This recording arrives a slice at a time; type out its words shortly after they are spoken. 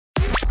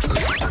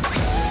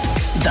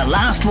The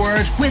Last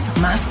Word with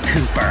Matt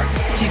Cooper.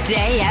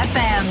 Today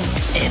FM.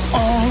 It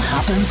all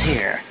happens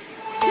here.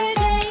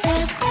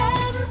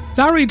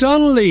 Larry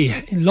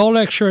Donnelly, law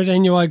lecturer at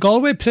NUI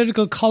Galway,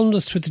 political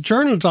columnist with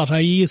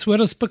TheJournal.ie, is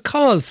with us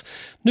because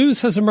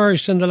news has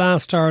emerged in the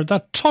last hour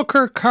that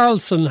Tucker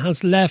Carlson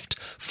has left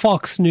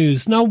Fox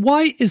News. Now,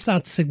 why is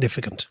that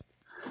significant?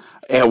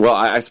 Yeah, well,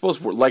 I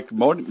suppose, like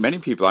many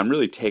people, I'm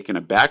really taken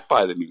aback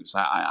by the news.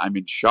 I'm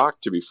in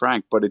shock, to be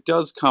frank, but it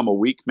does come a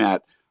week,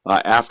 Matt,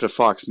 after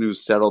Fox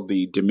News settled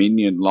the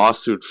Dominion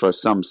lawsuit for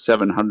some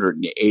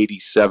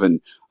 $787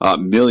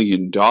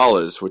 million,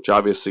 which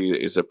obviously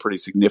is a pretty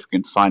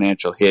significant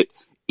financial hit,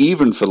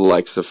 even for the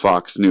likes of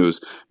Fox News.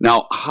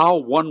 Now, how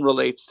one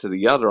relates to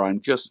the other, I'm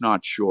just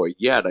not sure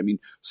yet. I mean,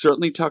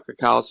 certainly Tucker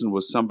Carlson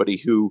was somebody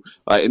who,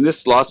 in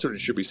this lawsuit,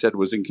 it should be said,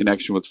 was in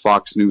connection with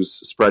Fox News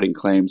spreading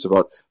claims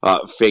about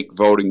fake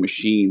voting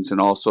machines and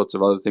all sorts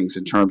of other things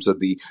in terms of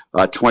the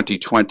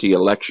 2020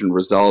 election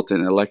result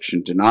and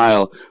election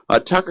denial.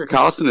 Tucker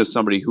Carlson is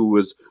somebody who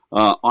was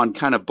on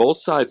kind of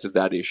both sides of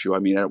that issue. I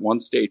mean, at one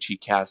stage, he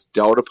cast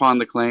doubt upon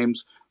the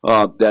claims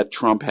that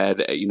Trump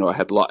had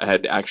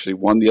actually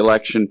won the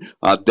election.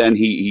 Then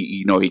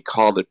he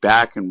called it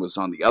back and was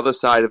on the other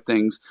side of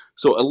things.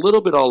 So a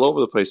little bit all over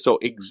the place. So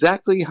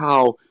exactly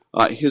how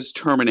his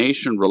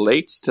termination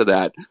relates to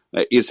that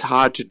is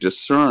hard to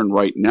discern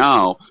right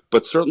now,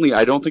 but certainly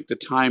I don't think the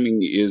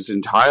timing is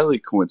entirely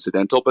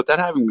coincidental. But that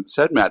having been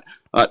said, Matt,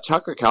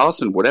 Tucker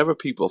Carlson, whatever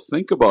people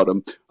think about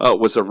him,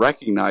 was a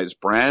recognized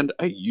brand,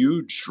 a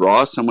huge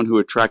draw, someone who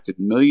attracted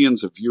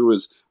millions of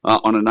viewers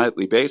on a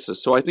nightly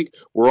basis. So I think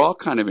we're all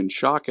kind of in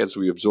shock as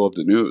we absorb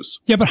the news.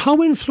 Yeah, but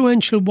how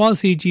influential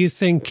was he, do you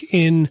think,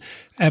 in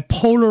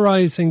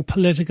polarizing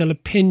political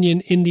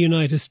opinion in the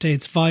United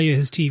States via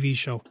his TV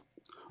show?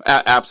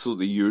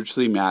 Absolutely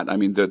hugely, Matt. I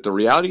mean, the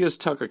reality is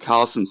Tucker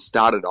Carlson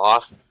started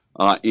off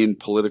in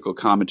political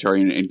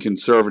commentary and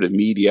conservative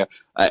media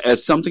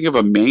as something of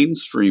a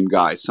mainstream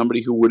guy,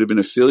 somebody who would have been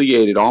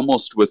affiliated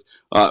almost with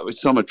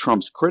some of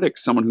Trump's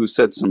critics, someone who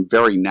said some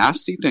very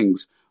nasty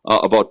things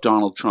about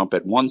Donald Trump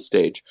at one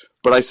stage.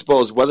 But I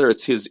suppose whether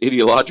it's his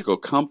ideological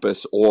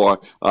compass or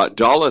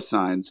dollar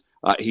signs,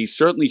 he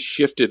certainly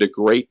shifted a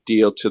great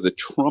deal to the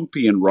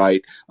Trumpian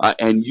right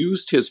and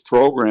used his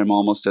program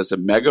almost as a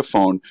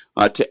megaphone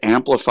to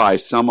amplify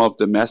some of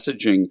the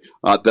messaging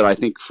that I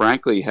think,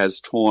 frankly, has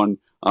torn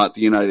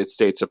the United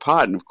States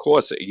apart. And of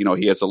course,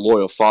 he has a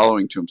loyal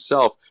following to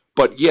himself.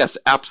 But yes,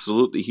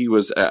 absolutely, he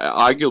was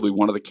arguably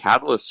one of the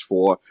catalysts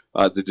for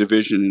the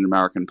division in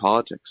American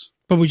politics.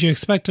 But would you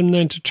expect him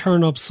then to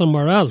turn up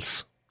somewhere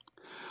else?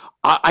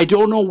 I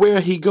don't know where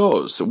he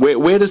goes.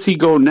 Where does he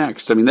go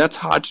next? I mean, that's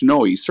hard to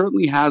know. He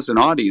certainly has an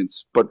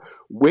audience, but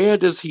where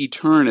does he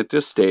turn at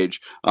this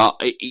stage?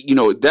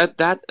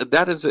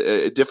 That is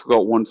a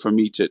difficult one for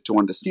me to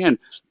understand.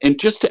 And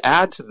just to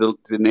add to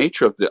the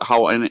nature of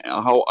how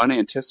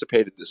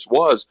unanticipated this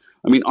was,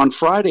 I mean, on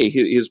Friday,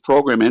 his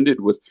program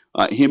ended with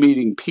him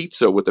eating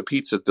pizza with a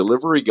pizza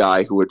delivery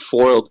guy who had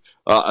foiled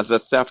the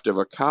theft of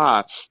a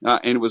car.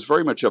 And it was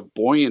very much a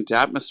buoyant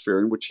atmosphere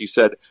in which he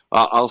said,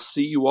 I'll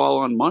see you all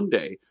on Monday.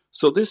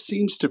 So this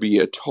seems to be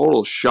a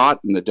total shot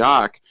in the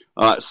dark.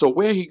 So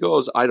where he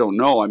goes, I don't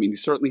know. I mean, he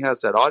certainly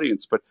has that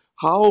audience, but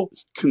how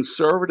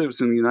conservatives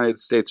in the United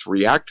States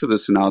react to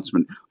this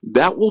announcement,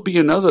 that will be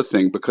another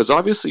thing, because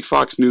obviously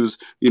Fox News,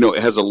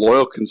 has a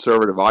loyal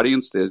conservative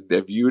audience.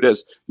 They're viewed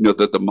as,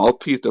 the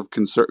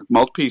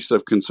mouthpiece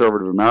of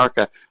conservative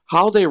America.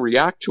 How they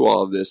react to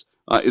all of this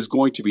is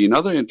going to be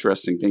another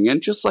interesting thing.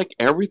 And just like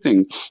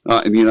everything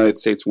in the United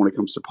States when it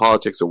comes to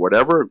politics or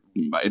whatever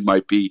it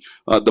might be,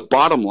 the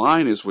bottom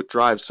line is what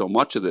drives so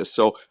much of this.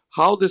 So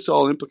how this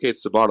all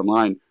implicates the bottom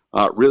line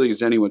really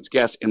is anyone's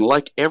guess. And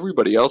like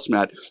everybody else,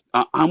 Matt,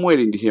 I'm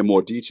waiting to hear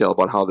more detail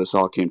about how this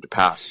all came to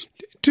pass.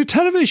 Do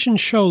television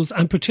shows,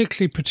 and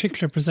particularly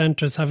particular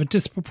presenters, have a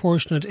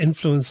disproportionate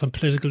influence on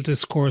political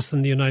discourse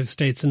in the United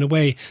States in a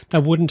way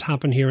that wouldn't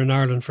happen here in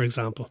Ireland, for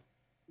example?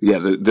 Yeah,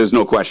 there's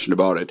no question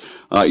about it.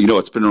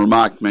 It's been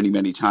remarked many,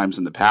 many times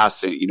in the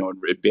past,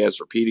 it bears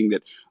repeating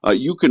that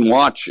you can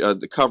watch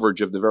the coverage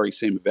of the very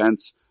same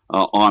events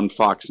on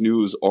Fox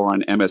News or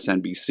on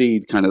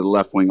MSNBC, kind of the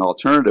left-wing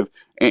alternative,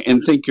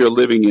 and think you're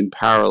living in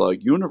parallel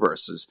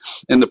universes.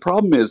 And the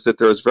problem is that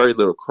there is very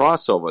little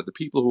crossover. The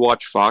people who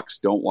watch Fox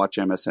don't watch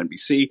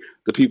MSNBC.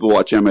 The people who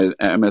watch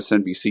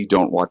MSNBC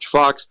don't watch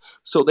Fox.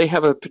 So they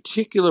have a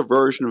particular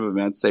version of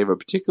events. They have a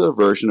particular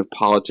version of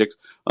politics,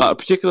 a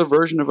particular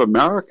version of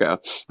America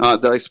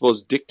that I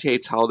suppose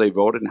dictates how they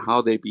vote and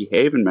how they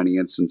behave in many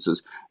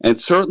instances. And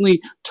certainly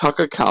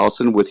Tucker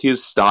Carlson, with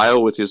his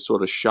style, with his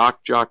sort of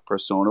shock jock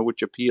persona,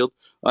 which appealed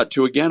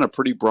to, again, a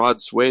pretty broad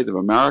swathe of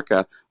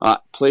America,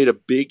 played a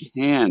big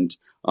hand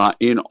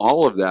in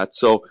all of that.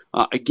 So,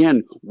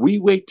 again, we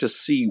wait to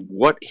see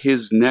what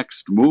his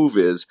next move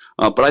is.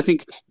 But I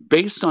think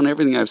based on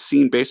everything I've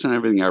seen, based on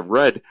everything I've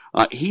read,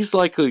 he's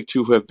likely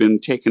to have been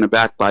taken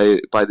aback by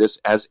this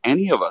as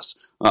any of us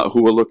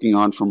who are looking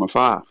on from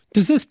afar.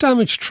 Does this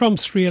damage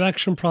Trump's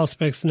re-election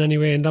prospects in any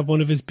way, in that one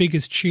of his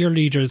biggest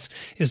cheerleaders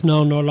is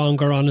now no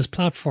longer on his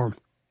platform?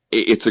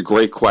 It's a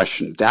great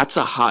question. That's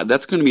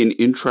going to be an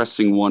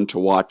interesting one to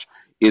watch.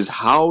 Is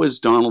how is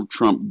Donald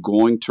Trump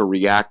going to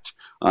react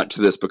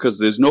to this? Because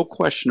there's no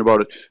question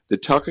about it. The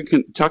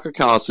Tucker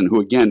Carlson,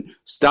 who again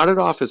started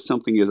off as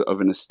something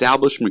of an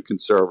establishment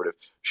conservative,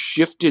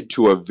 shifted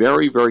to a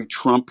very, very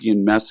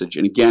Trumpian message,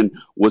 and again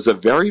was a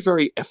very,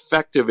 very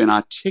effective and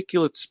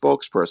articulate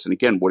spokesperson.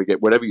 Again,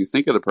 whatever you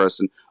think of the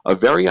person, a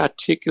very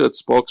articulate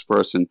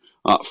spokesperson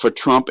for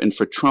Trump and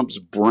for Trump's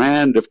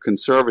brand of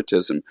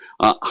conservatism.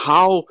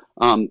 How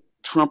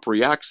Trump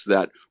reacts to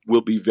that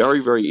will be very,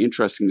 very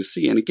interesting to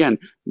see. And again,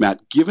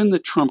 Matt, given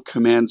that Trump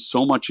commands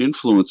so much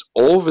influence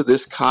over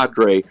this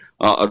cadre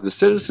of the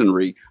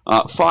citizenry,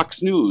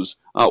 Fox News,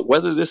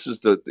 whether this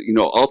is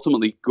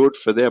ultimately good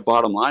for their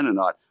bottom line or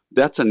not,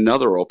 that's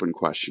another open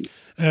question.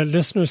 A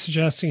listener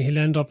suggesting he'll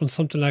end up on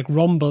something like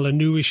Rumble, a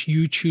newish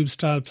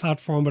YouTube-style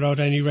platform without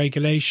any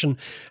regulation.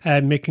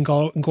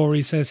 Mick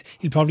Gorey says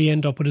he'll probably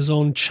end up with his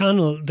own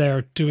channel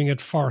there, doing it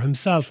for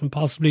himself and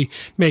possibly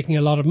making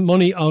a lot of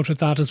money out of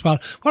that as well.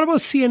 What about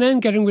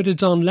CNN getting rid of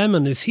Don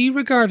Lemon? Is he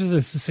regarded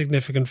as a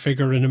significant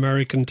figure in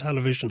American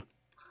television?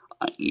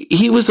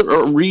 He was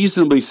a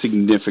reasonably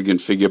significant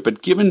figure,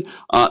 but given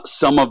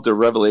some of the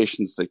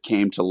revelations that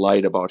came to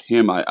light about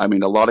him, I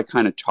mean, a lot of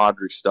kind of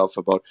tawdry stuff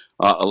about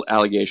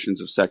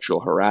allegations of sexual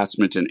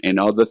harassment and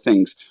other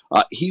things,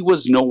 he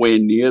was nowhere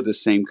near the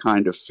same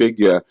kind of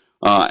figure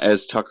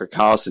as Tucker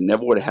Carlson,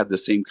 never would have had the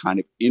same kind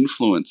of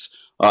influence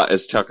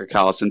as Tucker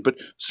Carlson. But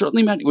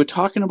certainly, Matt, we're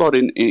talking about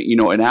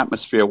an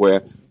atmosphere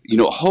where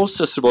hosts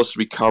are supposed to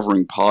be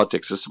covering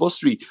politics. They're supposed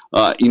to be,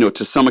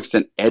 to some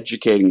extent,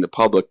 educating the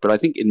public. But I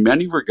think in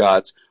many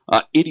regards,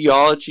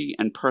 ideology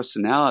and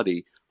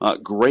personality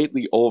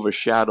greatly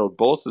overshadowed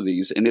both of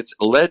these, and it's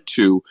led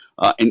to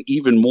an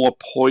even more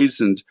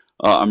poisoned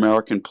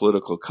American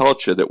political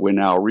culture that we're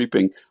now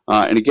reaping.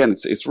 And again,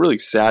 it's really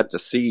sad to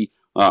see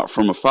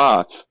from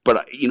afar,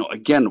 but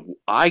again,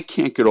 I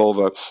can't get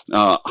over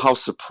how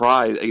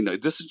surprised.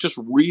 This is just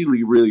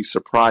really, really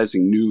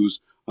surprising news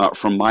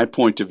from my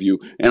point of view.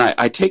 And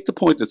I take the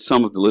point that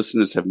some of the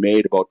listeners have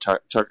made about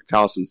Tucker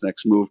Carlson's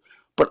next move,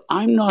 but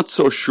I'm not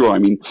so sure. I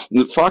mean,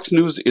 Fox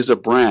News is a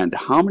brand.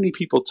 How many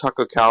people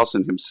Tucker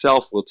Carlson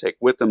himself will take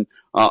with him,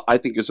 I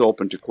think is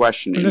open to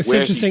question. Well, that's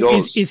interesting.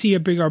 Is he a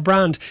bigger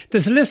brand?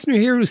 There's a listener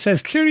here who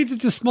says, clearly the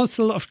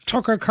dismissal of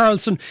Tucker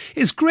Carlson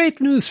is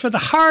great news for the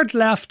hard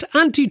left,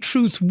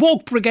 anti-truth,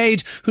 woke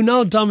brigade who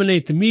now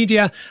dominate the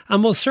media,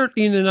 and most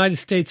certainly in the United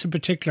States in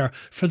particular.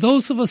 For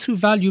those of us who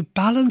value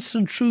balance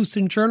and truth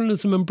in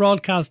journalism and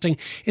broadcasting,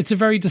 it's a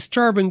very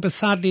disturbing but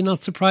sadly not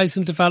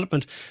surprising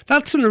development.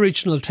 That's an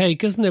original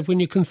take, isn't it, when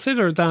you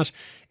consider that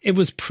it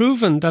was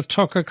proven that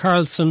Tucker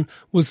Carlson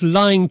was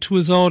lying to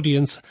his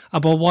audience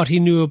about what he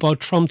knew about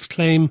Trump's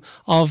claim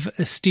of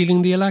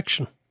stealing the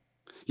election?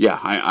 Yeah,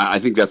 I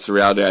think that's the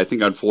reality. I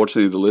think,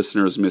 unfortunately, the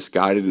listener is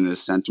misguided in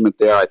his sentiment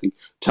there. I think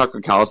Tucker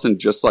Carlson,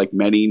 just like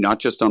many, not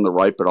just on the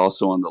right, but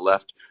also on the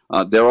left,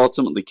 they're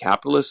ultimately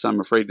capitalists, I'm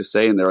afraid to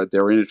say, and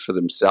they're in it for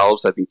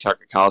themselves. I think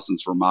Tucker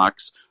Carlson's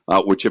remarks,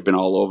 which have been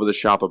all over the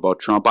shop about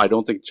Trump, I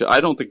don't think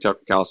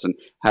Tucker Carlson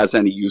has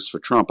any use for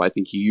Trump. I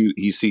think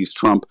he sees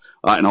Trump,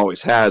 and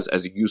always has,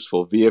 as a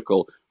useful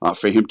vehicle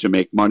for him to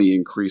make money,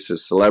 increase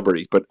his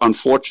celebrity. But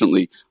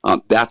unfortunately,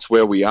 that's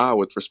where we are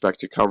with respect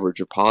to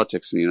coverage of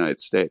politics in the United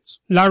States.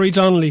 Larry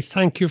Donnelly,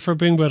 thank you for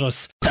being with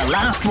us. The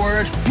Last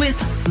Word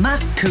with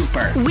Matt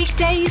Cooper.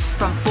 Weekdays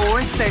from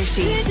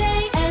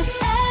 4:30.